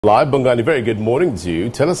Live, Bongani, very good morning to you.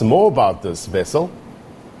 Tell us more about this vessel.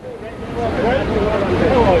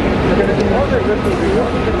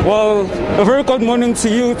 Well, a very good morning to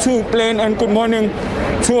you too, Plain, and good morning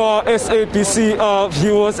to our SABC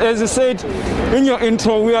viewers. As you said in your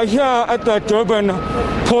intro, we are here at the Durban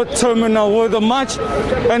Port terminal where the much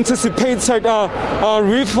anticipated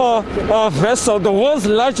reefer vessel, the world's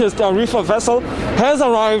largest reefer vessel, has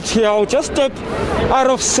arrived here. I'll just step out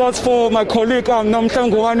of shots for my colleague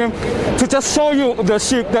Namhlangwane to just show you the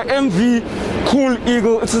ship, the MV Cool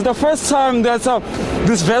Eagle. It is the first time that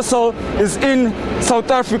this vessel is in South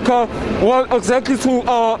Africa, well, exactly for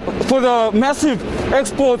the massive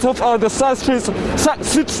export of the citrus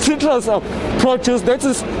produce. That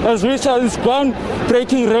has reached its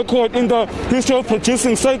groundbreaking record in the history of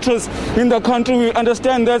producing citrus in the country. We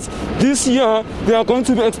understand that this year they are going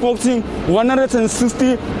to be exporting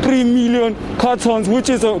 163 million cartons, which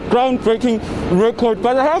is a groundbreaking record.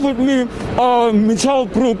 But I have with me Michelle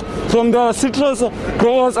Brook from the Citrus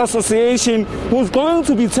Growers Association, who's going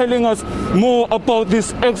to be telling us more about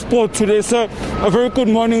this export today. Sir, a very good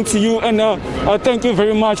morning to you, and thank you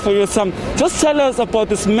very much for your time. Just tell us about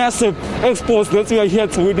this massive export that we are here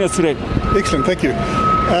to witness today. Excellent, thank you.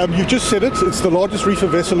 You've just said it, it's the largest reefer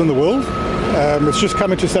vessel in the world. It's just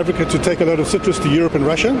come into South Africa to take a load of citrus to Europe and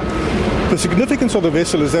Russia. The significance of the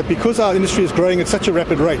vessel is that because our industry is growing at such a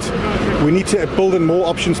rapid rate, we need to build in more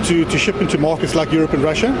options to ship into markets like Europe and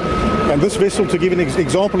Russia. And this vessel, to give you an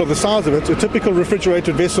example of the size of it, a typical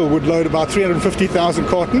refrigerated vessel would load about 350,000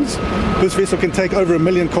 cartons. This vessel can take over 1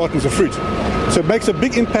 million cartons of fruit. So it makes a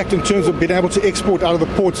big impact in terms of being able to export out of the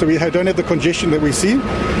port, so we don't have the congestion that we see.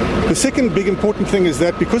 The second big important thing is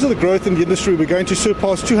that because of the growth in the industry, we're going to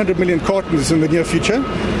surpass 200 million cartons in the near future.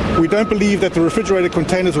 We don't believe that the refrigerated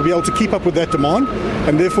containers will be able to keep up with that demand,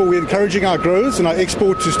 and therefore we're encouraging our growers and our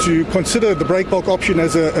exporters to consider the break bulk option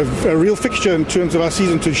as a real fixture in terms of our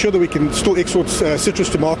season to ensure that we can still export citrus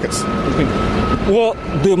to markets. Well,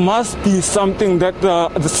 there must be something that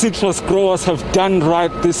the citrus growers have done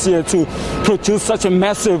right this year to produce such a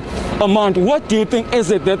massive amount. What do you think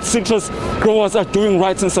is it that citrus growers are doing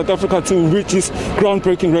right in South Africa to reach this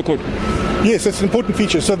groundbreaking record? Yes, that's an important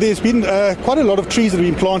feature. So there's been quite a lot of trees that have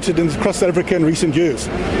been planted across South Africa in recent years.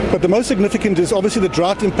 But the most significant is obviously the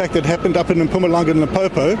drought impact that happened up in Mpumalanga and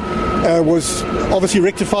Limpopo was obviously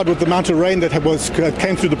rectified with the amount of rain that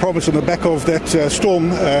came through the province on the back of that storm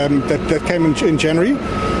that came in January.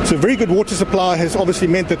 So very good water supply has obviously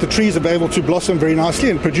meant that the trees have been able to blossom very nicely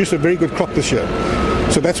and produce a very good crop this year.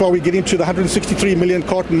 So that's why we're getting to the 163 million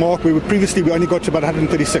carton mark, where previously we only got to about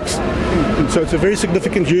 136. And so it's a very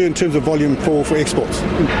significant year in terms of volume for exports.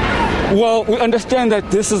 Well, we understand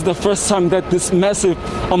that this is the first time that this massive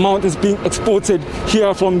amount is being exported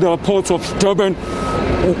here from the Port of Durban.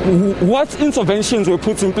 What interventions were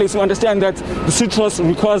put in place? We understand that the citrus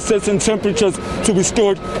requires certain temperatures to be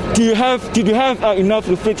stored. Did you have enough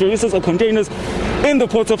refrigerators or containers in the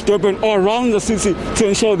Port of Durban or around the city to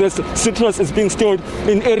ensure that citrus is being stored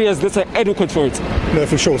in areas that are adequate for it? No,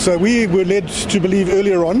 for sure. So we were led to believe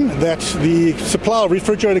earlier on that the supply of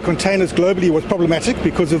refrigerated containers globally was problematic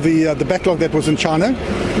because of the backlog that was in China.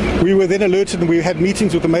 We were then alerted, and we had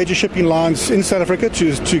meetings with the major shipping lines in South Africa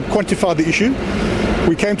to quantify the issue.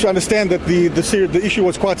 We came to understand that the issue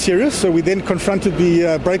was quite serious, so we then confronted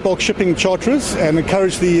the break bulk shipping charterers and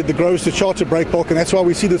encouraged the growers to charter break bulk, and that's why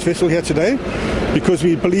we see this vessel here today, because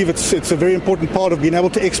we believe it's a very important part of being able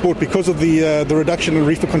to export because of the reduction in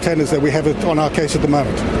reefer containers that we have on our case at the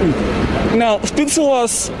moment. Now, speak to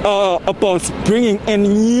us about bringing in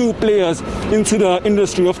new players into the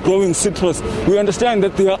industry of growing citrus. We understand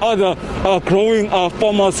that there are other growing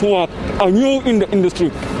farmers who are new in the industry.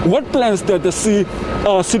 What plans does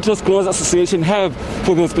the Citrus Growers Association have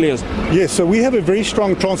for those players? Yes, so we have a very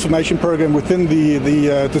strong transformation program within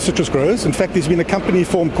the citrus growers. In fact, there's been a company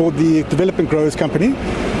formed called the Development Growers Company.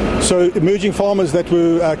 So emerging farmers that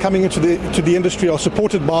were coming into the industry are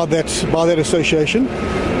supported by that association,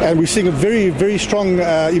 and we're seeing a very, very strong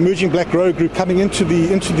emerging black grower group coming into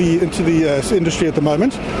the industry at the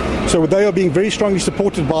moment. So they are being very strongly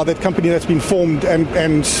supported by that company that's been formed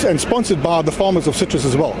and sponsored by the farmers of citrus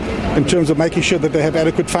as well, in terms of making sure that they have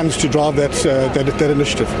adequate funds to drive that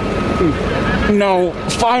initiative. Now,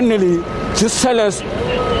 finally, just tell us,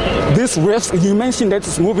 this vessel, you mentioned that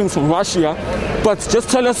it's moving from Russia, but just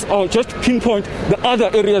tell us, or just pinpoint the other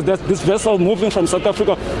areas that this vessel moving from South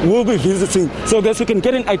Africa will be visiting, so that we can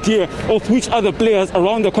get an idea of which other players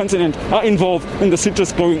around the continent are involved in the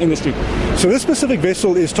citrus growing industry. So this specific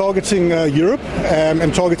vessel is targeting Europe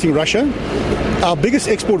and targeting Russia. Our biggest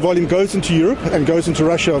export volume goes into Europe and goes into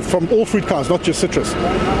Russia from all fruit kinds, not just citrus.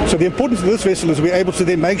 So the importance of this vessel is we're able to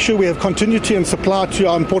then make sure we have continuity and supply to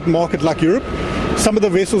our important market like Europe. Some of the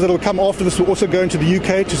vessels that will come after this will also go into the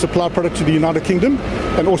UK to supply product to the United Kingdom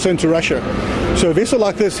and also into Russia. So a vessel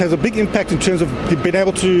like this has a big impact in terms of being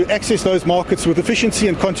able to access those markets with efficiency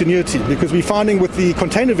and continuity, because we're finding with the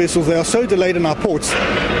container vessels, they are so delayed in our ports.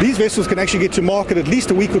 These vessels can actually get to market at least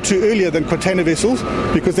a week or two earlier than container vessels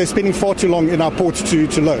because they're spending far too long in our ports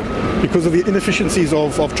to load because of the inefficiencies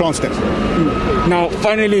of Transnet. Now,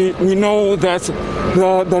 finally, we know that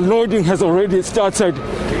the loading has already started.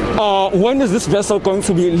 When is this vessel going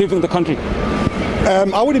to be leaving the country?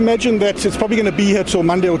 I would imagine that it's probably going to be here till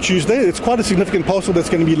Monday or Tuesday. It's quite a significant parcel that's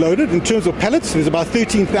going to be loaded. In terms of pallets, there's about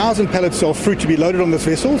 13,000 pallets of fruit to be loaded on this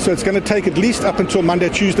vessel, so it's going to take at least up until Monday,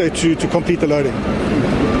 Tuesday to complete the loading.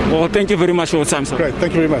 Well, thank you very much for your time, sir. Great,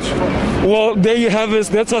 thank you very much. Well, there you have it.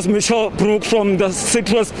 That was Michelle Brook from the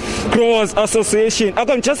Citrus Growers Association. I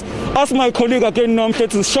can just ask my colleague again, Nomhle,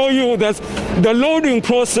 to show you that the loading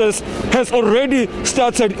process has already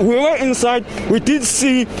started. We were inside. We did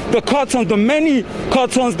see the cartons, the many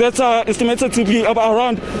cartons that are estimated to be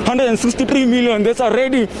around 163 million that are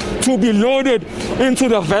ready to be loaded into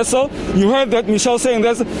the vessel. You heard that Michelle saying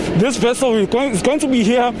that this vessel is going to be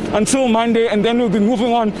here until Monday, and then we'll be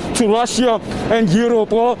moving on to Russia and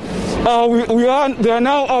Europe. Well, they are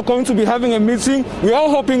now going to be having a meeting. We are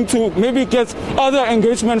hoping to maybe get other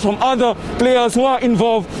engagement from other players who are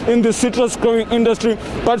involved in the citrus growing industry.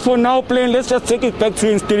 But for now, Plain, let's just take it back to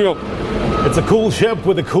you in studio. It's a cool ship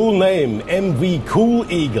with a cool name. MV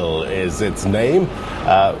Cool Eagle is its name.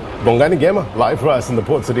 Bongani Gema, live for us in the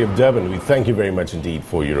port city of Durban. We thank you very much indeed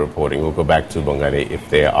for your reporting. We'll go back to Bongani if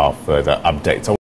there are further updates.